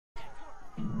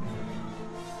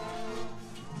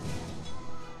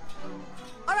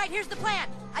here's the plan.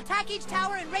 Attack each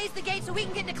tower and raise the gate so we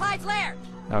can get into Clyde's lair.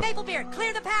 Okay. Maplebeard,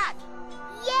 clear the path.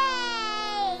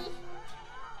 Yay!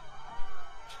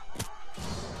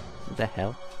 What the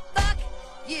hell? Fuck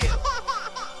you.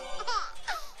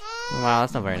 Wow,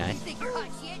 that's not very You nice. think you're hot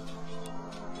shit?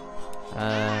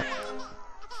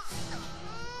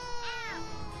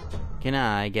 Can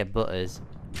I get Butters?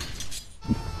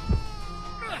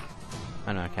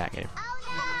 Oh no, I can't get him.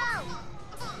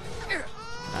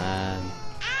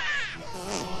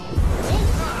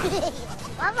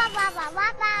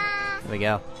 There we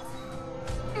go.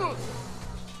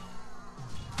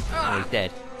 Oh, he's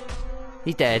dead.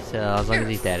 He's dead, so as long as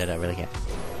he's dead, I don't really care.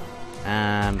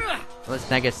 Let's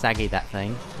Nagasagi that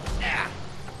thing.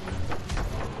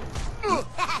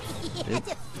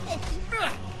 Oops.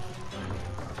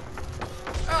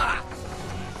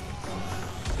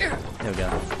 There we go.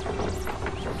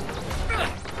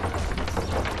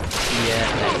 Yeah,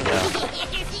 there we go.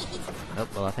 Oh,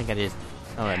 well, I think I just...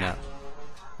 Oh, no.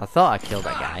 I thought I killed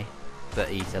that guy, but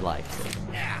he's alive, so...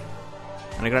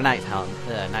 And I got a knight's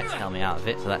helmet out of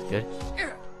it, so that's good.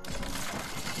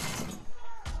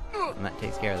 And that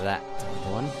takes care of that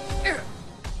one.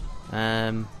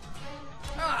 And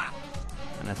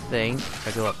I think if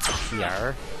I go up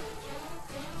here...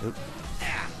 Oop.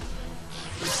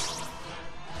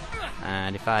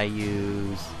 And if I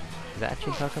use... Is that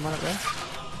actually Pokemon up there?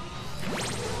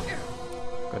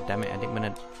 God damn it, I didn't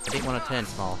want to turn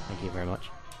small, thank you very much.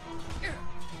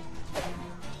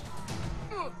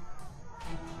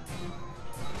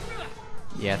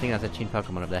 Yeah, I think that's a Chin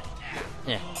Pokemon up there.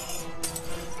 Yeah.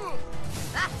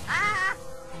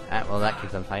 Ah, well that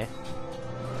keeps on fire.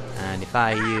 And if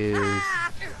I use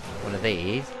one of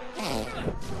these,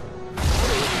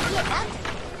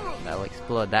 that'll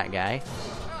explode that guy.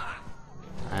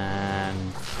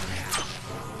 And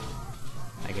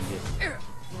I can just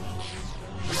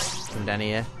come down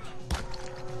here,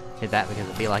 hit that because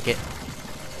I feel like it.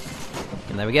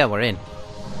 And there we go, we're in.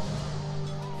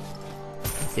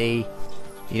 See?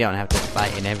 You don't have to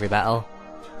fight in every battle.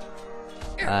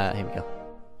 Here we go.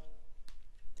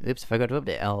 Oops, I forgot to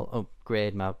update. I'll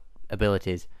upgrade my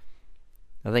abilities.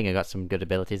 I think I got some good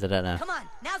abilities, I don't know. Come on,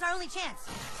 now's our only chance.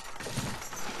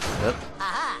 Oop.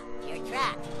 Haha, you're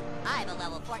trapped. I'm a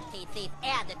level 14 thief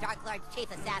and the Dark Lord's chief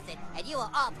assassin, and you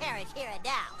will all perish here and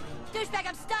now. Douchebag,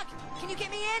 I'm stuck. Can you get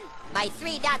me in? My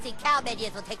 3 Nazi cow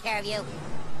minions will take care of you.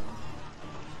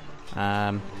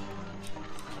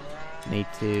 Need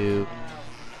to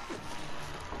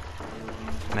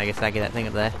Nagasaki that thing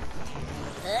up there.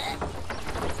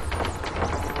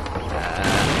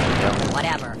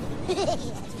 Whatever.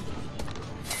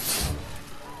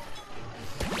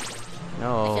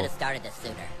 No. I should have started this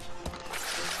sooner.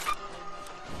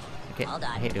 Okay, Hold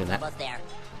on. I hate doing that. Almost there.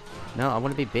 No, I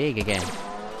want to be big again.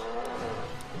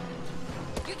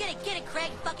 You're gonna get it,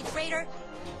 Craig, fucking traitor.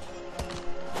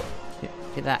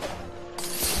 Hit that.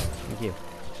 Thank you.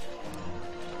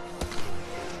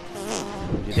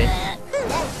 Do this.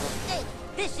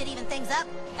 This should even things up.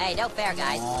 Hey, no fair,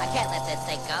 guys. I can't let this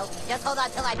thing go. Just hold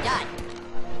on till I'm done.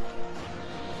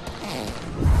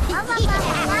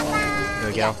 There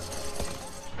we go.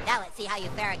 Now let's see how you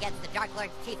fare against the Dark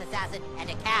Lord's chief assassin and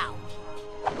a cow.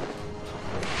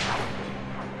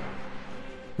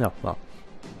 No, well.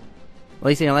 At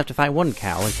least I'll have to fight one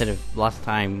cow instead of last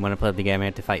time when I played the game I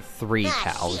had to fight 3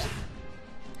 cows.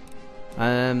 Oh,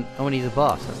 and he's a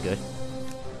boss, that's good.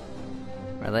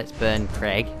 Right, let's burn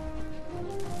Craig.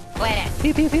 Quit it!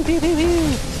 Pew pew pew pew pew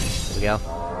pew! There we go.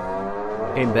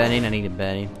 Need him burning, I need him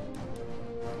burning.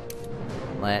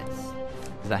 Let's...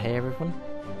 Is that here, everyone?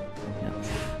 No.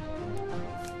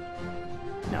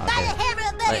 No, By the okay. hammer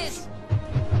of Let's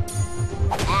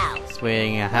Ow!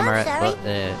 swing a hammer I'm at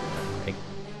sorry.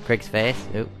 Craig's face.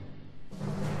 Oop.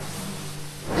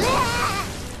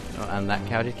 Oh, and that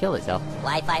cow did kill itself.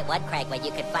 Why fight one Craig when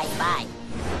you can fight 5?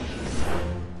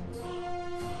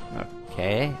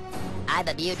 Okay. I'm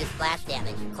immune to splash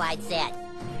damage, Clyde said.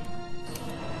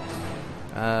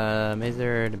 Is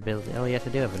there an ability? Oh, yes, I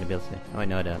do have an ability. Oh, wait,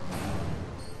 no, I don't.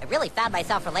 I really found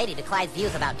myself relating to Clyde's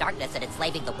views about darkness and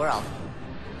enslaving the world.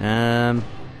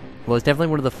 Well, it's definitely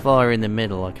one of the 4 in the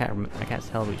middle. I can't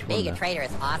tell which one. Being a though. traitor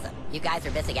is awesome. You guys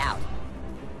are missing out.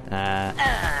 I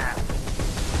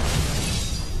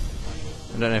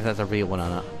don't know if that's a real one or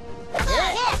not.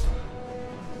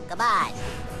 Come on.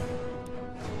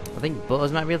 I think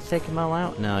Butters might be able to take them all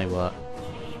out. No, he won't.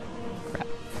 Crap.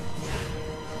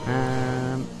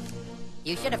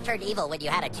 You should have turned evil when you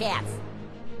had a chance.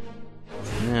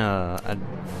 No,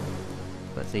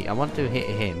 let's see. I want to hit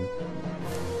him,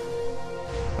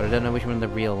 but I don't know which one the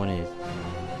real one is.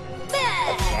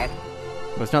 Jerk.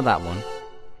 Well, it's not that one.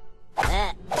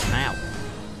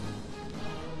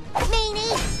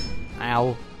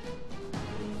 Ow.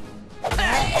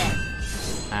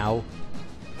 Ow.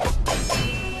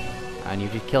 And you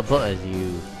just killed Butters,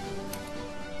 you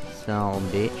son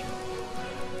of a bitch.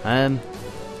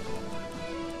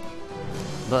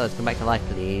 Butters, come back to life,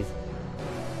 please.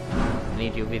 I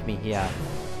need you with me here.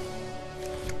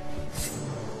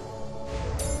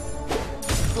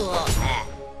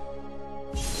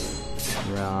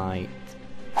 Right.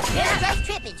 Yeah, just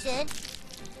tripping, son.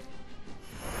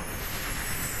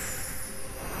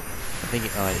 I think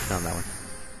it, oh, it's not that one.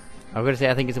 I was gonna say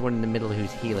I think it's the one in the middle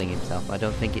who's healing himself. I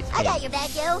don't think it's him. I got your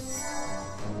back, yo.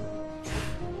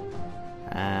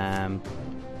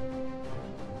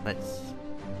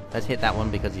 Let's hit that one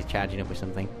because he's charging up with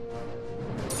something.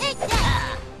 Take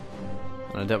that.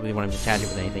 And I don't really want him to charge up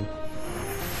with anything.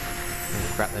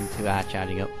 Crap, them two are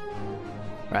charging up.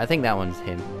 Right, I think that one's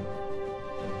him.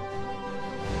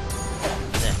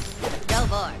 Go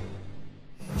for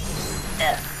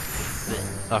it.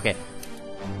 Okay.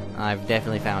 I've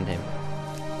definitely found him.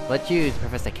 Let's use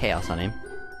Professor Chaos on him.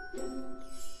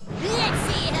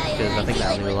 Let's see how you Because I think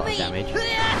that'll do a dealing lot of with damage. me.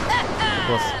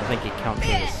 Plus, I think it counts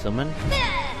as a summon.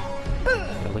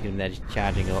 So look at him there just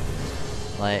charging up.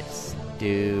 Let's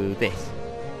do this.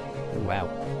 Oh, wow.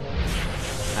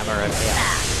 Hammer over here.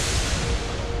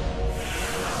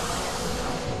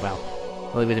 Well,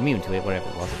 he was immune to it, whatever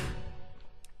it was.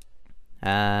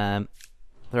 The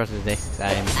rest of this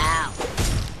time. Ow.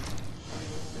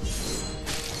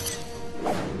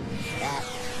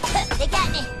 They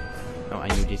got me. Oh,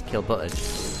 and you just killed Butters.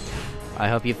 I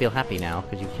hope you feel happy now,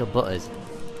 because you killed Butters.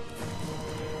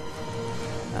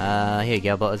 Here you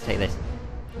go, Butters, take this.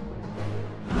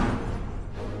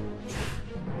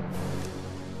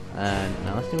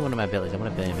 Now let's do one of my abilities. I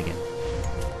want to burn him again.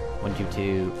 Want you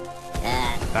to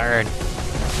burn.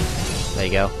 There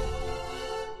you go.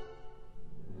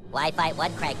 Why fight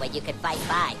one crank when you can fight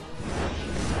 5?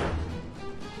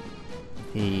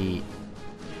 He,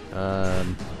 I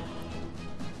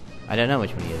don't know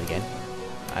which one he is again.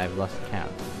 I've lost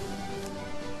count.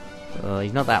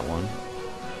 He's not that one.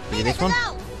 Is he this one?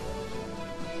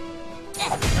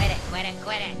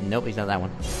 Quit it. Nope, he's not that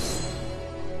one.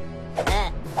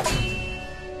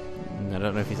 I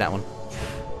don't know if he's that one.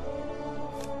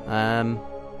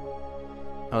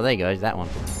 Oh, there you go, he's that one.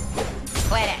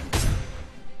 Quit it.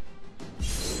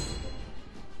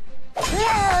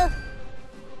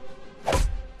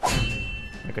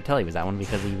 I could tell he was that one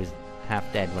because he was half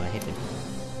dead when I hit him.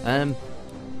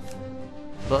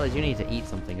 Butters, you need to eat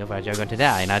something, otherwise you're going to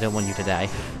die, and I don't want you to die.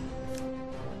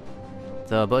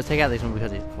 So, Butters, take out this one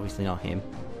because it's obviously not him.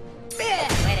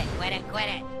 Quit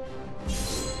it.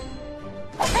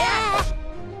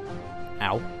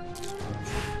 Ow.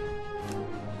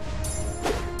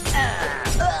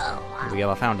 Here we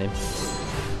go, I found him.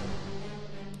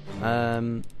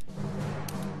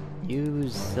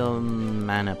 Use some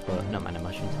not mana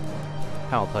mushrooms.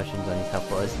 Power potions on his health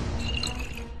Butters.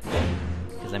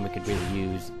 Because then we could really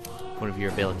use one of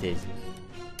your abilities.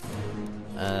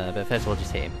 But first of all,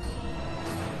 just hit him.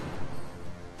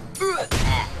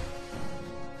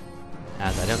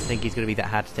 As I don't think he's going to be that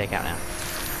hard to take out now.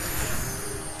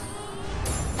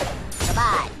 Come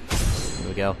on. Here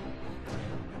we go.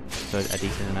 So a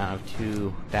decent amount of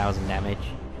 2,000 damage.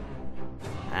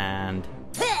 And...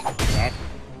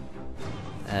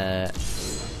 no,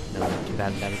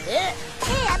 2,000 damage. Hey,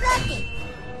 I'm lucky.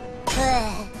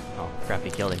 Oh, crap, he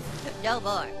killed him. No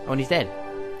more. Oh, and he's dead.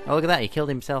 Oh, look at that, he killed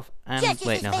himself and... Justice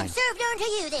Wait, no, has hang been on. served unto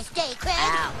you this day, Craig.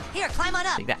 Ow. Here, climb on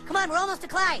up. Take that. Come on, we're almost to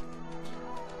Clyde.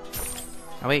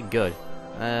 Oh, wait, good.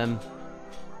 Right,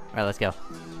 let's go.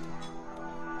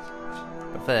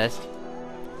 But first...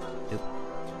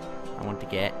 I want to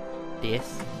get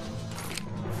this.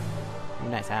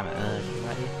 Nice hammer.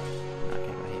 Right here?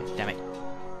 Okay, right here. Damn it.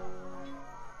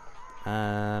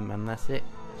 And that's it.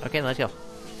 Okay, let's go.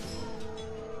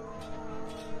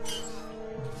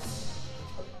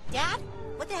 Dad?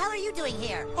 What the hell are you doing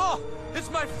here? Oh, it's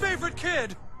my favorite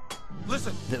kid!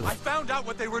 Listen, Th- I found out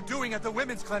what they were doing at the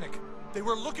women's clinic. They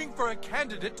were looking for a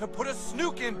candidate to put a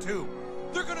snook into.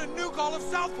 They're gonna nuke all of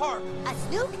South Park! A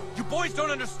snook? You boys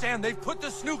don't understand, they've put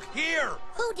the snook here!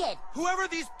 Who did? Whoever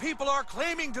these people are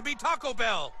claiming to be Taco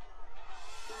Bell!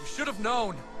 We should have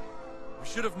known. We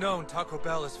should have known Taco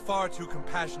Bell is far too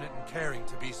compassionate and caring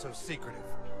to be so secretive.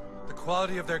 The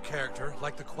quality of their character,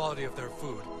 like the quality of their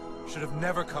food, should have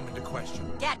never come into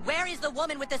question. Dad, where is the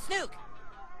woman with the snook?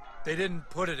 They didn't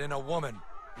put it in a woman.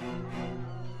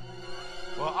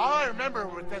 Well, all I remember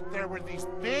was that there were these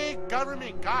big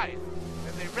government guys,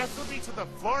 and they wrestled me to the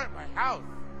floor at my house.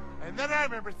 And then I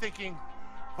remember thinking,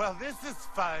 well, this is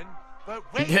fun, but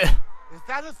wait, is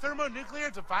that a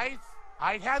thermonuclear device?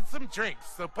 I'd had some drinks,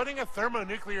 so putting a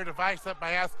thermonuclear device up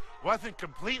my ass wasn't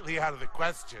completely out of the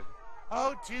question.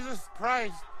 Oh, Jesus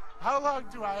Christ. How long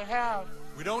do I have?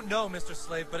 We don't know, Mr.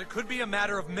 Slave, but it could be a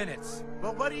matter of minutes.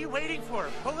 Well, what are you waiting for?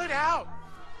 Pull it out!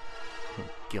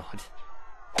 God.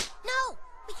 No!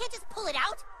 We can't just pull it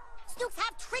out! Snooks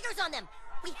have triggers on them!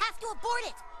 We have to abort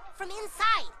it! From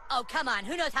inside! Oh, come on.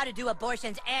 Who knows how to do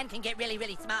abortions and can get really,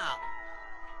 really small?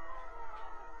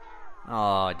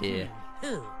 Oh dear.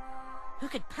 Who? Who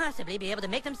could possibly be able to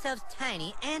make themselves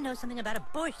tiny and know something about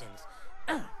abortions?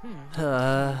 Who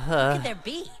could there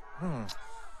be?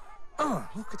 Oh,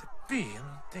 who could it be? Let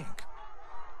me think.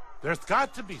 There's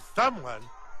got to be someone.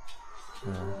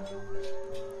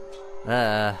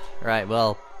 Right,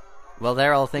 well,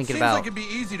 they're all thinking Seems about like it'd be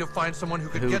easy to find someone who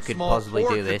could who get could small possibly or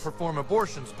do could this. perform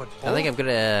abortions, but I think I'm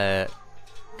gonna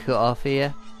cut off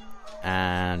here,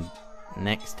 and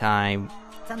next time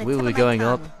It's on the we tip will be of my going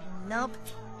up tongue. Nope.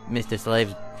 Mr.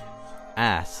 Slave's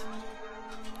ass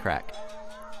crack,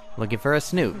 looking for a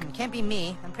snook. Can't be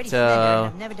me. I'm pretty So- slender and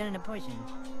I've never done an abortion.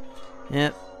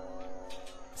 Yep.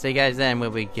 See you guys then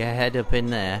when we head up in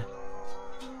there.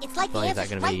 It's like the Well, is that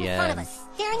answer's gonna right be, in front of us,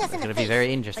 staring us in the gonna face, be very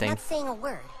but interesting. not saying a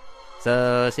word.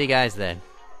 So see you guys then.